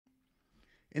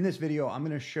In this video, I'm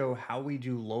going to show how we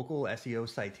do local SEO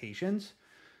citations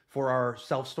for our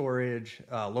self-storage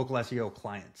local SEO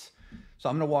clients. So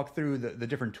I'm going to walk through the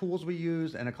different tools we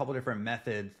use and a couple different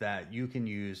methods that you can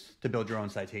use to build your own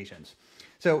citations.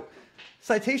 So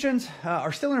citations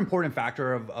are still an important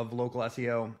factor of local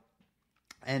SEO,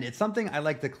 and it's something I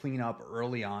like to clean up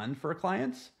early on for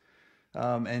clients.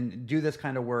 And do this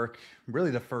kind of work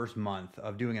really the first month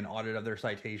of doing an audit of their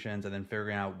citations and then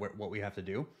figuring out what we have to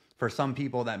do. For some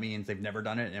people, that means they've never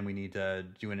done it and we need to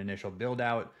do an initial build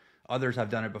out. Others have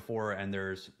done it before and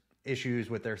there's issues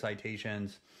with their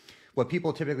citations. What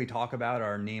people typically talk about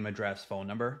are name, address, phone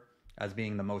number as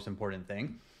being the most important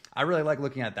thing. I really like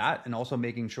looking at that and also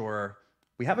making sure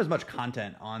we have as much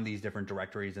content on these different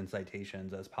directories and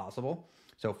citations as possible.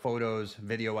 So photos,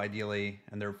 video ideally,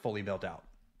 and they're fully built out.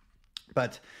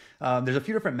 But there's a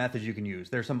few different methods you can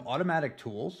use. There's some automatic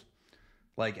tools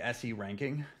like SE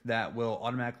ranking that will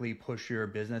automatically push your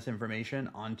business information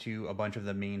onto a bunch of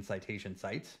the main citation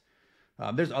sites.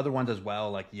 There's other ones as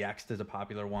well, like Yext is a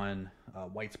popular one,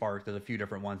 Whitespark, there's a few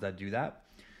different ones that do that.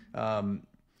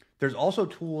 There's also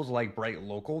tools like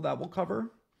BrightLocal that we'll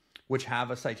cover, which have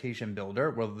a citation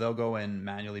builder where they'll go and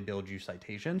manually build you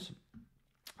citations.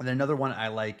 And then another one I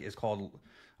like is called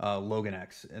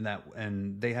Loganix,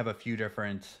 and they have a few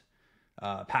different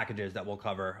packages that we'll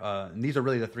cover. And these are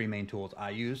really the three main tools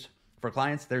I use for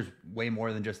clients. There's way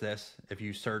more than just this. If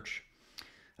you search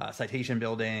citation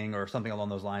building or something along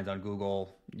those lines on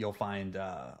Google, you'll find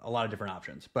a lot of different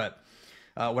options. But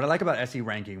what I like about SE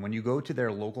ranking, when you go to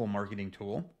their local marketing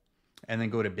tool and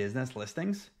then go to business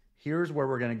listings, here's where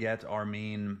we're going to get our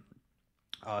main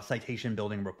citation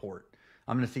building report.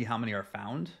 I'm going to see how many are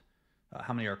found,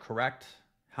 how many are correct,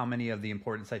 how many of the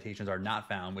important citations are not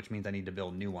found, which means I need to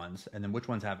build new ones, and then which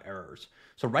ones have errors.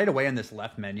 So right away in this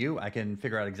left menu, I can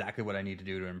figure out exactly what I need to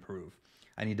do to improve.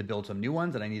 I need to build some new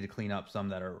ones and I need to clean up some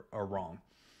that are wrong.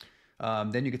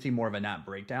 Then you can see more of a NAT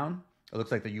breakdown. It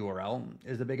looks like the URL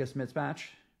is the biggest mismatch.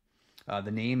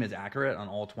 The name is accurate on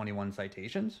all 21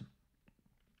 citations,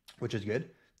 which is good.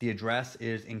 The address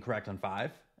is incorrect on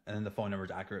 5. And then the phone number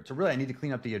is accurate. So really I need to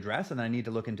clean up the address and then I need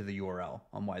to look into the URL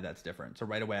on why that's different. So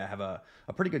right away I have a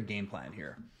pretty good game plan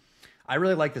here. I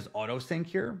really like this auto sync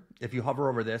here. If you hover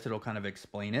over this, it'll kind of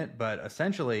explain it, but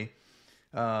essentially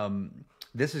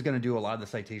this is going to do a lot of the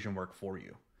citation work for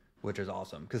you, which is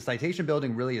awesome because citation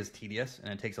building really is tedious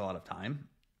and it takes a lot of time.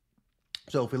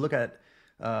 So if we look at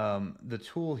the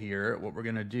tool here, what we're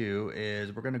going to do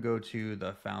is we're going to go to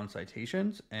the found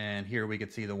citations, and here we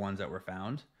could see the ones that were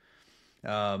found.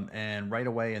 And right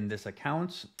away in this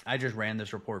account, I just ran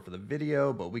this report for the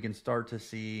video, but we can start to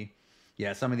see,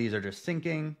 yeah, some of these are just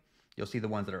syncing. You'll see the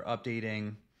ones that are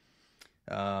updating,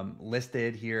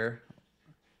 listed here.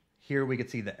 Here we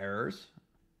could see the errors.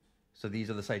 So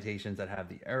these are the citations that have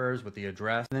the errors with the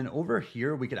address. And then over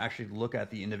here, we could actually look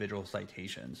at the individual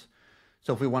citations.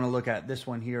 So if we want to look at this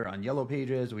one here on Yellow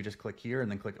Pages, we just click here and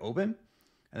then click open.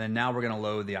 And then now we're going to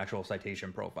load the actual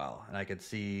citation profile. And I could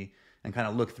see and kind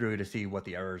of look through to see what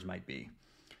the errors might be.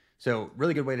 So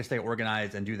really good way to stay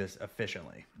organized and do this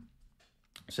efficiently.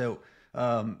 So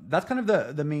that's kind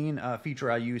of the main feature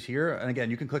I use here. And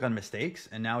again, you can click on mistakes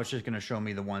and now it's just going to show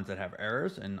me the ones that have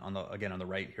errors. And again, on the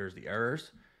right, here's the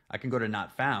errors. I can go to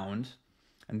not found,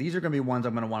 and these are going to be ones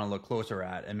I'm going to want to look closer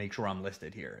at and make sure I'm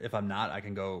listed here. If I'm not, I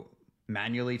can go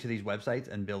manually to these websites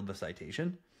and build the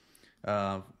citation.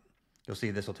 You'll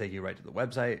see this will take you right to the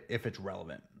website if it's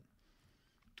relevant.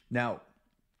 Now,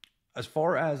 as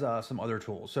far as some other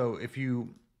tools, so if you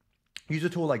use a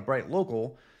tool like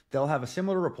BrightLocal, they'll have a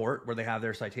similar report where they have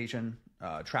their citation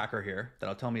tracker here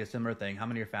that'll tell me a similar thing, how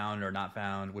many are found or not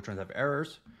found, which ones have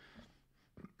errors.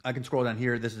 I can scroll down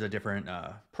here. This is a different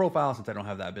profile since I don't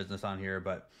have that business on here,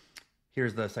 but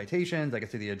here's the citations. I can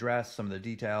see the address, some of the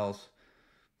details,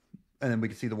 and then we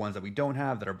can see the ones that we don't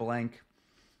have that are blank.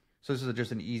 So this is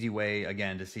just an easy way,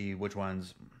 again, to see which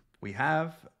ones we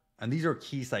have. And these are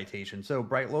key citations. So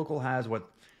BrightLocal has what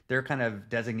they're kind of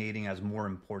designating as more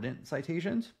important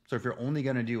citations. So if you're only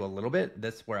going to do a little bit,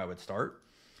 that's where I would start.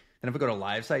 Then if we go to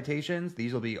live citations,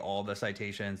 these will be all the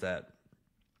citations that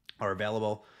are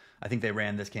available. I think they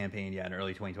ran this campaign, in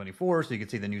early 2024. So you can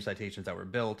see the new citations that were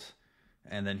built.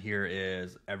 And then here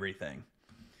is everything.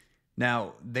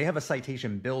 Now, they have a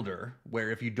citation builder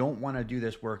where if you don't want to do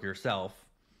this work yourself,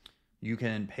 you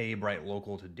can pay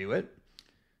BrightLocal to do it.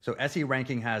 So SE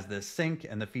ranking has this sync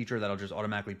and the feature that'll just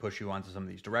automatically push you onto some of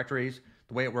these directories.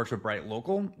 The way it works with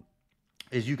BrightLocal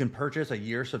is you can purchase a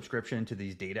year subscription to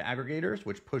these data aggregators,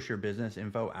 which push your business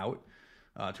info out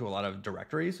to a lot of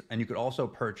directories. And you could also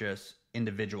purchase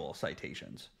individual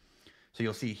citations. So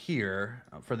you'll see here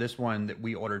for this one that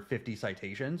we ordered 50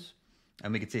 citations,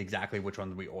 and we can see exactly which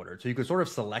ones we ordered. So you can sort of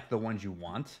select the ones you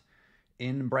want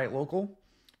in BrightLocal,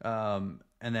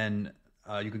 and then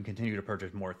you can continue to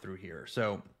purchase more through here.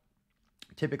 So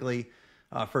typically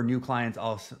for new clients,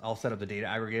 I'll set up the data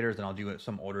aggregators and I'll do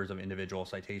some orders of individual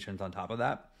citations on top of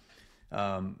that.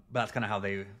 But that's kind of how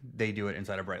they do it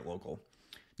inside of BrightLocal.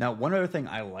 Now, one other thing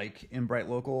I like in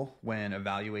BrightLocal when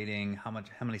evaluating how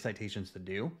many citations to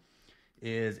do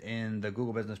is in the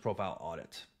Google Business Profile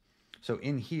audit. So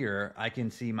in here, I can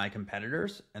see my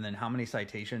competitors and then how many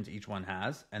citations each one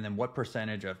has, and then what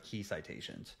percentage of key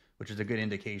citations, which is a good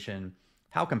indication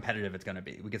how competitive it's going to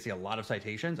be. We can see a lot of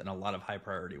citations and a lot of high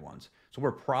priority ones. So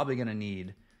we're probably going to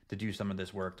need to do some of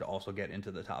this work to also get into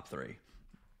the top 3.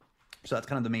 So that's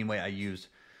kind of the main way I use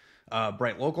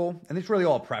BrightLocal, and it's really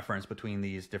all preference between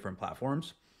these different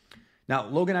platforms. Now,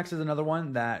 Loganix is another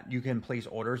one that you can place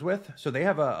orders with. So they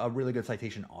have a really good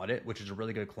citation audit, which is a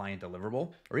really good client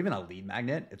deliverable, or even a lead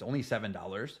magnet. It's only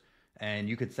 $7, and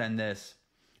you could send this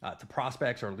to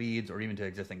prospects or leads or even to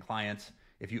existing clients.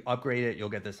 If you upgrade it, you'll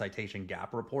get the citation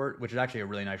gap report, which is actually a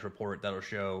really nice report that'll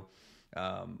show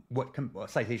what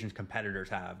citations competitors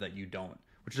have that you don't,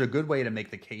 which is a good way to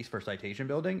make the case for citation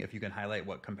building if you can highlight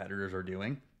what competitors are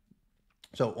doing.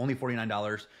 So only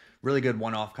 $49, really good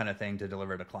one-off kind of thing to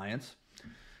deliver to clients.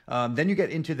 Then you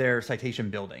get into their citation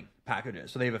building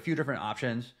packages. So they have a few different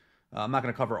options. I'm not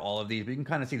going to cover all of these, but you can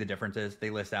kind of see the differences.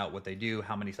 They list out what they do,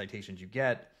 how many citations you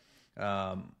get.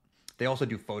 They also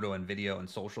do photo and video and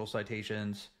social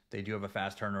citations. They do have a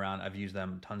fast turnaround. I've used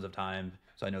them tons of times,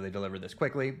 so I know they deliver this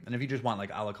quickly. And if you just want like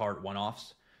a la carte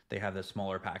one-offs, they have this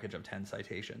smaller package of 10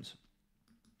 citations.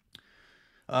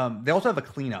 They also have a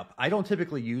cleanup. I don't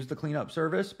typically use the cleanup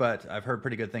service, but I've heard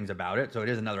pretty good things about it. So it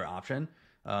is another option,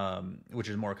 which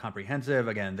is more comprehensive.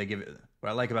 Again, what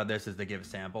I like about this is they give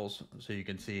samples so you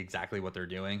can see exactly what they're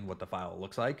doing, what the file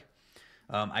looks like.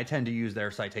 I tend to use their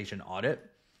citation audit,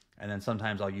 and then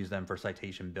sometimes I'll use them for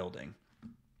citation building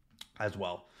as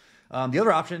well. The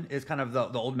other option is kind of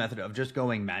the old method of just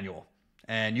going manual.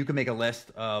 And you can make a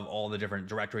list of all the different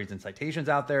directories and citations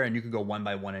out there, and you can go one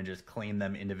by one and just claim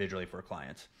them individually for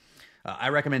clients. I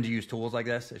recommend to use tools like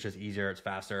this. It's just easier, it's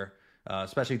faster,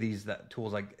 especially these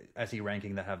tools like SE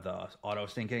ranking that have the auto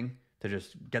syncing to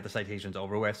just get the citations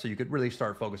over with. So you could really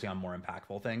start focusing on more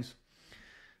impactful things.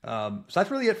 So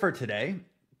that's really it for today.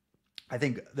 I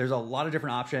think there's a lot of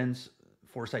different options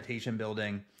for citation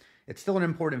building. It's still an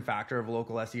important factor of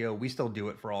local SEO. We still do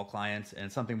it for all clients, and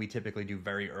it's something we typically do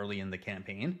very early in the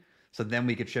campaign. So then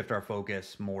we could shift our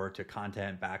focus more to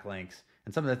content, backlinks,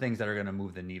 and some of the things that are going to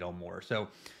move the needle more. So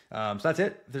that's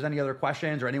it. If there's any other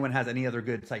questions or anyone has any other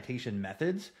good citation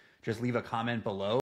methods, just leave a comment below.